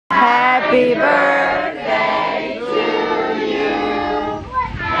Happy birthday to you.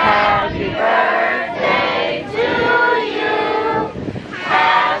 Happy birthday to you.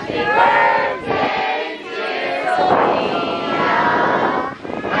 Happy birthday, dear Sophia.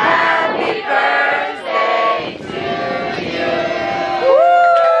 Happy birthday to you.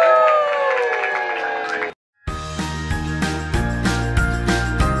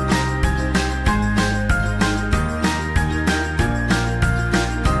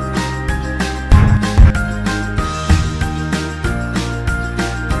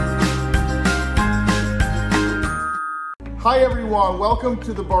 Hi everyone, welcome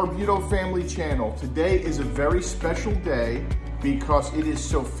to the Barbuto Family channel. Today is a very special day because it is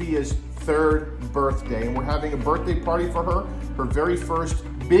Sophia's 3rd birthday and we're having a birthday party for her, her very first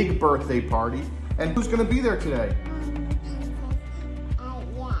big birthday party. And who's gonna be there today?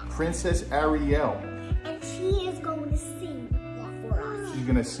 Princess Ariel. And she is going to sing for us. She's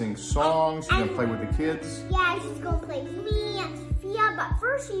gonna sing songs, she's gonna play with the kids. Yeah, she's going to play with me and Sophia, but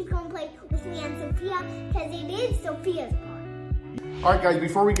first she's going to play with me and Sophia because it is Sophia's party. All right guys,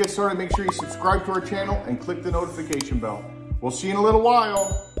 before we get started, make sure you subscribe to our channel and click the notification bell. We'll see you in a little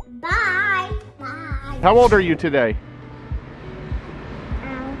while. Bye. Bye. How old are you today?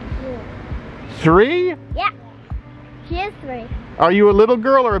 3? Yeah, she is 3. Are you a little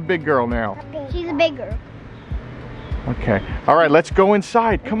girl or a big girl now? She's a big girl. Okay. All right, let's go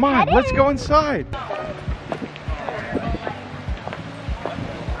inside. Come on, let's go inside.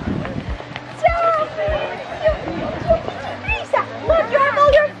 Look, you have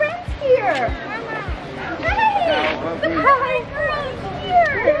all your friends here. Hey, the birthday girl's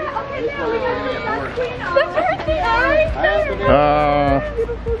here. Okay, now we got the birthday right there.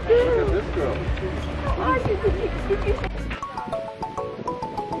 Beautiful girl. Look at this girl. How are you? Did you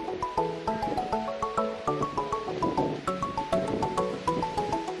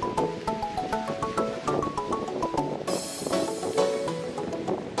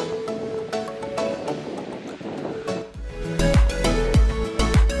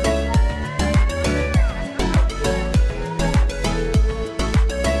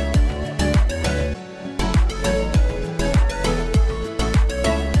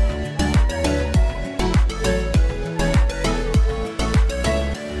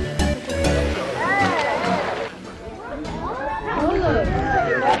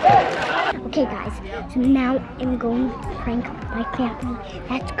Okay guys, so now I'm going to prank my family.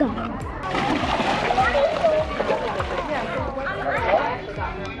 Let's go.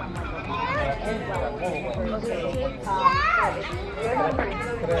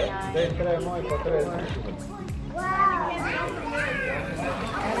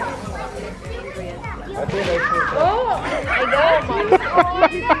 Oh, I got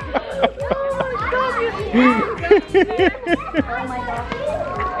you. Oh my gosh.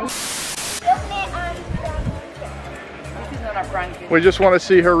 We just want to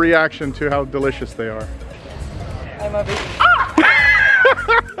see her reaction to how delicious they are. I'm a big...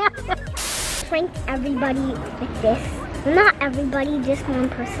 Prank everybody with this. Well, not everybody, just one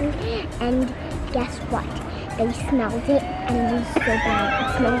person. And guess what? They smelled it and it was so bad.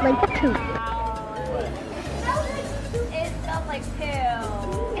 It smelled like poop. It smelled like poo.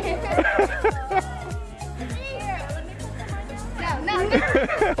 No.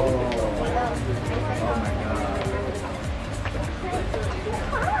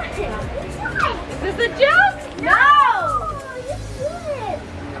 Is this a joke? No! You should.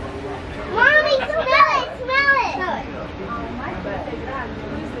 Mommy, smell it! Smell it!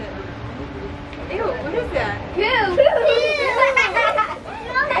 Ew, what is that? Poo!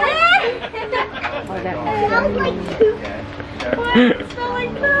 It smells like poop. What? It smells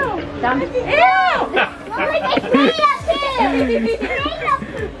like poo. Ew! Like it's made of poo! It's made of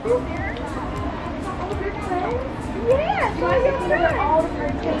poo! Yeah, try your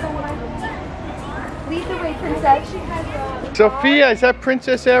Lead the way, princess. Sophia, is that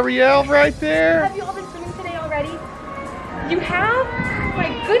Princess Ariel right there? Have you all been swimming today already? You have? My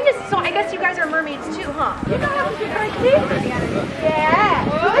goodness, so I guess you guys are mermaids too, huh? You know how to get right there? Yeah.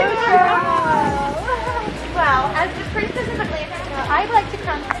 Good job. Well, as the princess of Atlanta, I'd like to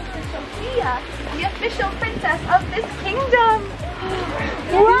crown Princess Sophia the official princess of this kingdom.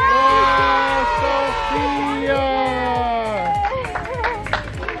 Wow, Sophia!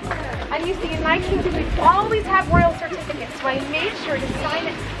 And you see, in my kingdom, we always have royal certificates, so I made sure to sign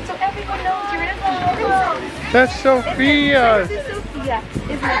it so everyone knows you're an official princess. That's Sophia! Princess Sophia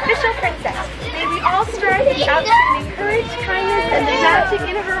is an official princess. May we all strive to shout and encourage kindness and the magic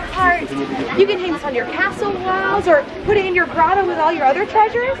in her heart. You can hang this on your castle walls or put it in your grotto with all your other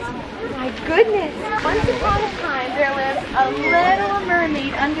treasures. My goodness. Once upon a time, there lived a little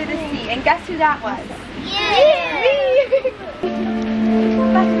mermaid under the sea. And guess who that was? Me!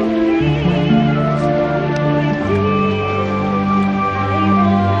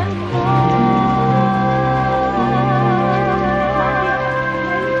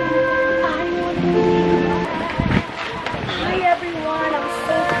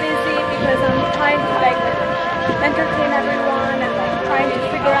 Entertain everyone and like trying to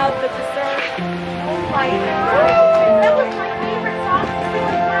figure out the dessert. Oh my God. That was my favorite song to sing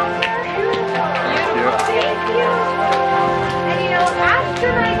with Walter. Thank you. And you know, after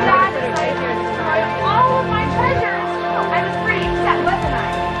my dad decided to destroy all of my treasures, I was pretty upset, wasn't I?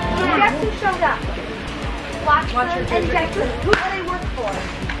 And guess who showed up? Watcher and Decker. Who do they work for?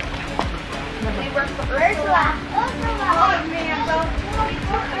 They work for Ursula. Oh man, well, we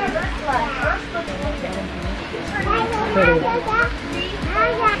work for Ursula. Ursula.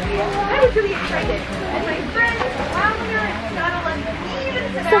 I was really excited. And my friends, Walter and Donald, even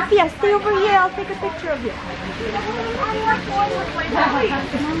Sebastian. Sophia, stay over here. I'll take a picture of you. You're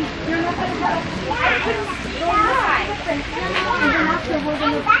not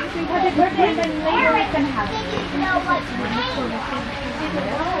going to have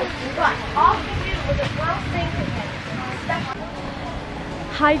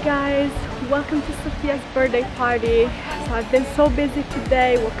Hi guys, welcome to Sophia's birthday party. So I've been so busy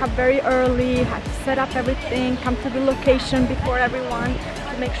today, woke up very early, had to set up everything, come to the location before everyone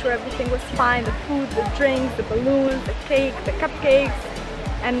to make sure everything was fine, the food, the drinks, the balloons, the cake, the cupcakes,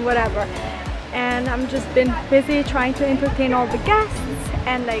 and whatever. And I'm just been busy trying to entertain all the guests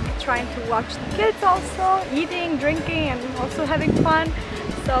and like trying to watch the kids also, eating, drinking, and also having fun.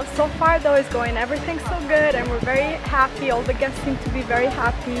 So far though it's going everything's so good and we're very happy. All the guests seem to be very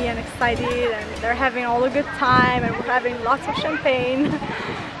happy and excited and they're having all a good time and we're having lots of champagne,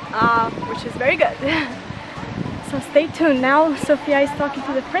 which is very good. So stay tuned. Now Sophia is talking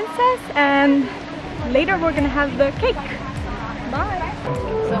to the princess and later we're gonna have the cake. Bye!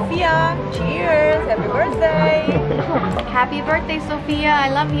 Sophia, cheers! Happy birthday! Happy birthday, Sophia! I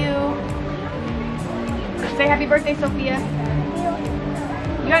love you! Say happy birthday, Sophia!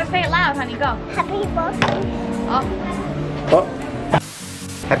 You gotta say it loud, honey. Go. Happy birthday. Oh.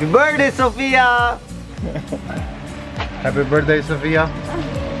 Happy birthday, Sophia! Happy birthday, Sophia.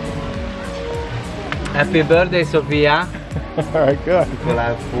 Happy birthday, Sophia! Alright, good.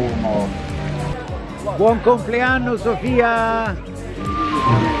 Piccola fumo. Buon compleanno, Sophia!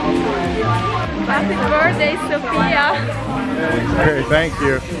 Happy birthday, Sophia! Hey, thank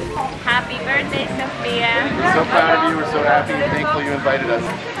you. Happy birthday, Sophia! We're so proud of you. We're so happy and thankful you invited us.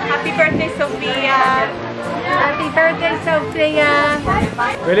 Happy birthday, Sophia! Happy birthday, Sophia!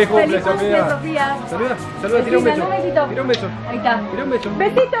 Feliz cumple, Sophia! Saluda, saluda, tira un beso. Tira un beso. Ahí está. Tira un beso.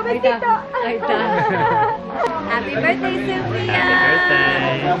 Besito, besito! Ahí está. Happy birthday, Sophia!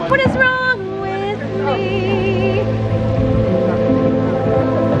 Happy birthday. What is wrong with me?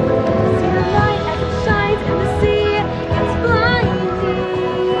 See the light as it shines in the sea. It's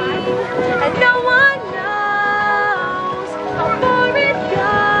blinding, and no one knows how far it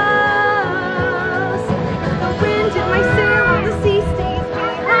goes. The wind in my sail on the sea stays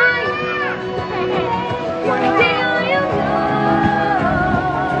behind me. One day I'll know.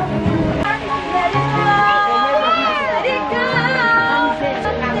 Let it go,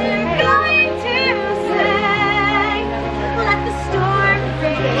 they're going to say, let the storm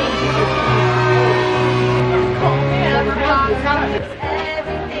fade.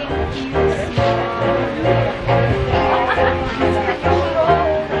 Everything you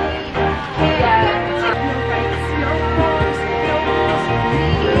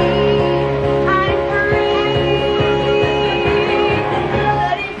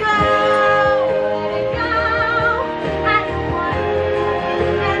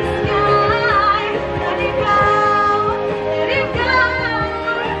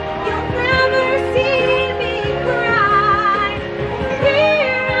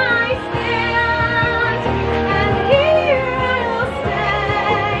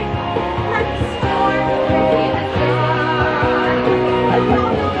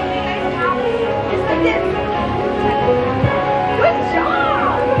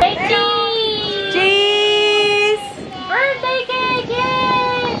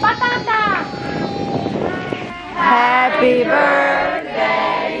Happy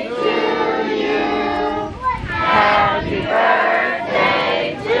birthday to you. Happy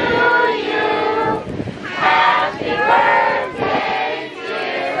birthday to you. Happy birthday,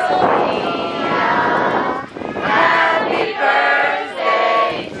 dear Sophia. Happy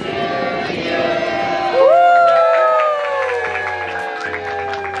birthday to you.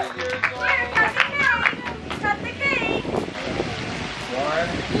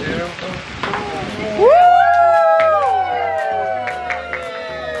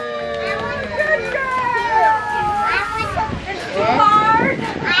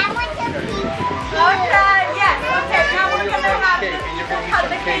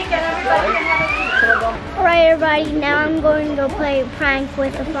 Alright everybody, now I'm going to go play a prank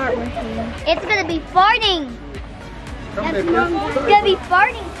with the fart machine. It's gonna be farting! It's gonna be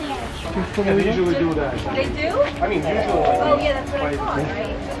farting today. Yeah, they usually do that. They do? I mean, usually. Oh yeah, that's what I thought,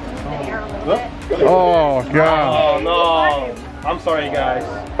 right? Oh, God. Oh, no. I'm sorry, guys.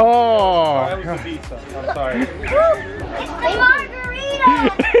 Oh. That was the pizza. I'm sorry. Margarita!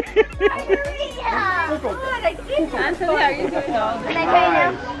 Margarita! God, I did that. Can I try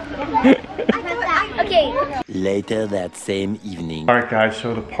now? Okay. Later that same evening. All right, guys,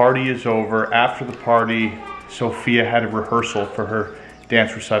 so the party is over. After the party, Sophia had a rehearsal for her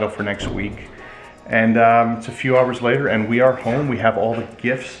dance recital for next week. And it's a few hours later, and we are home. We have all the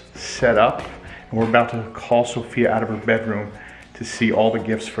gifts set up, and we're about to call Sophia out of her bedroom to see all the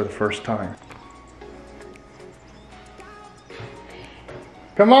gifts for the first time.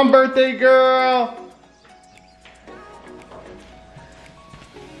 Come on, birthday girl!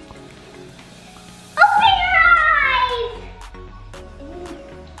 Open your eyes!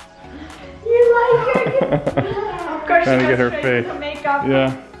 You like it? Of course, Trying to she get her goes straight face. into makeup.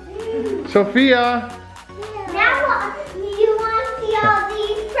 Yeah. Sophia! Now what? You want to see all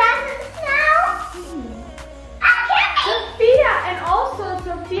these presents now? Okay! Sophia, and also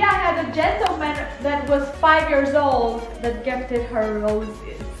Sophia had a gentleman that was 5 years old that gifted her roses.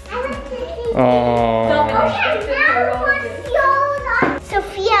 I want to see. Oh. Okay, now I want to see all that.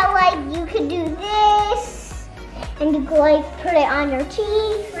 Sophia, like, you could do this, and you could, like, put it on your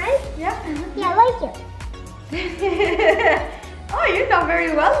cheeks, right? Yeah. Yeah, I like it. Oh, you know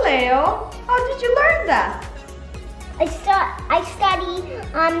very well, Leo. How did you learn that? I study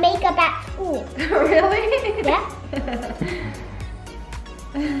makeup at school. Really? Yeah.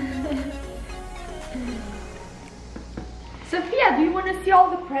 Sophia, do you want to see all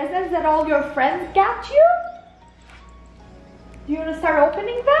the presents that all your friends got you? Do you want to start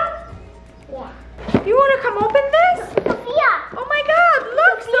opening them? Yeah. You want to come open this? Sophia. Oh my God,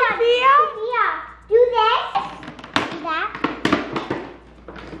 look, Sophia. Sophia, do this. Do that.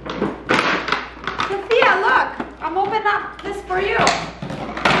 Sophia, look. I'm opening up this for you.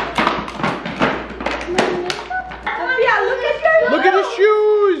 Sophia, look at your Look at the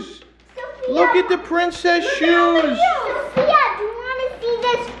shoes! Sophia. Look at the princess shoes! Sophia, do you want to see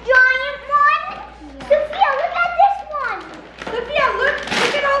this giant one? Sophia, look at this one. Sophia, look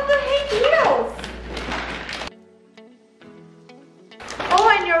at all the heels. Oh,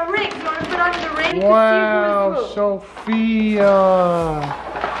 and your rings. You want to put on your ring? Wow, to see who is who. Sophia!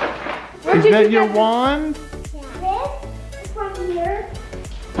 Where Is did that you your get wand? This one here.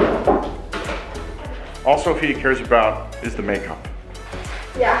 All Sophia cares about is the makeup.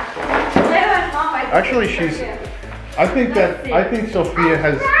 Yeah. Leo and Mom, I think Actually, it's she's. their gift. I think Sophia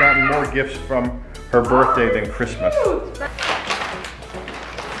has gotten more gifts from her birthday than Christmas. Cute.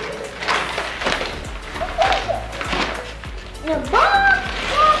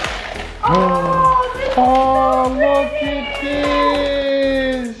 Oh, this Oh, is so look pretty. at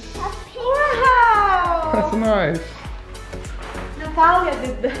this! Wow. That's nice. Natalia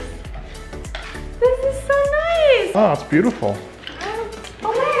did this. This is so nice. Oh, it's beautiful.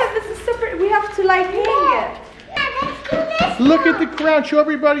 Oh my God, this is super. We have to like hang it. Look at the crown. Show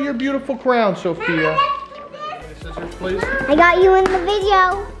everybody your beautiful crown, Sophia. Scissors, please. I got you in the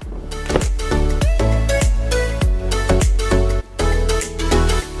video.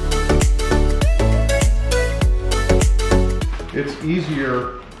 It's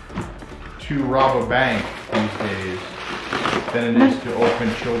easier to rob a bank these days than it is to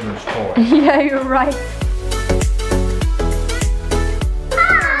open children's toys. Yeah, you're right.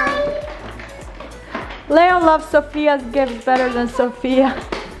 Leo loves Sophia's gift better than Sophia.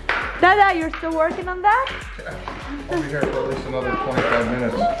 Dada, you're still working on that? I'll be here for at least another 25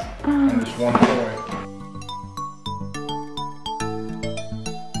 minutes on this one toy.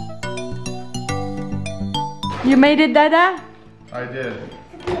 You made it, Dada? I did.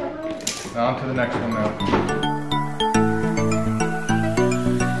 Now on to the next one now.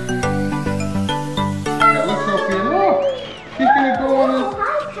 Now look, Sophia, look! She's gonna go on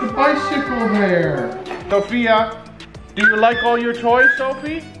the bicycle there. Sophia, do you like all your toys,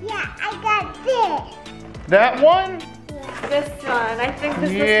 Sophie? Yeah, I got this. That one? This one. I think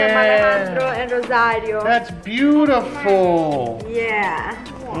this Yeah. is from Alejandro and Rosario. That's beautiful. Yeah.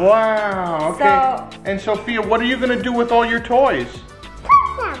 Wow, okay. So- And Sophia, what are you gonna do with all your toys?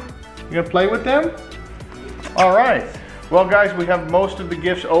 You gonna play with them? All right. Well, guys, we have most of the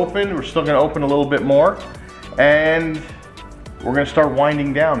gifts open. We're still going to open a little bit more. And we're going to start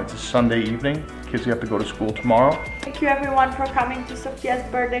winding down. It's a Sunday evening. Kids have to go to school tomorrow. Thank you everyone for coming to Sofia's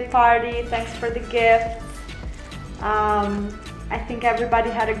birthday party. Thanks for the gifts. I think everybody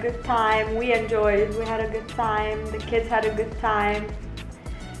had a good time. We enjoyed it. We had a good time. The kids had a good time.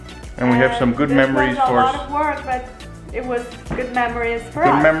 And we have some good memories for us. It was a lot of work, but it was good memories for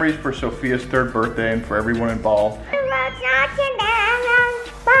us. Good memories for Sofia's 3rd birthday and for everyone involved.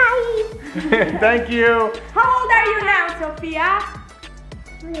 Bye. Thank you. How old are you now, Sofia?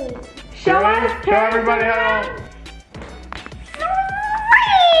 3. Show us. Show everybody how. 3.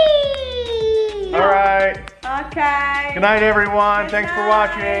 All right. Okay. Good night, everyone. Good Thanks for night.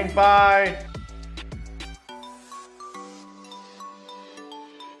 watching. Bye.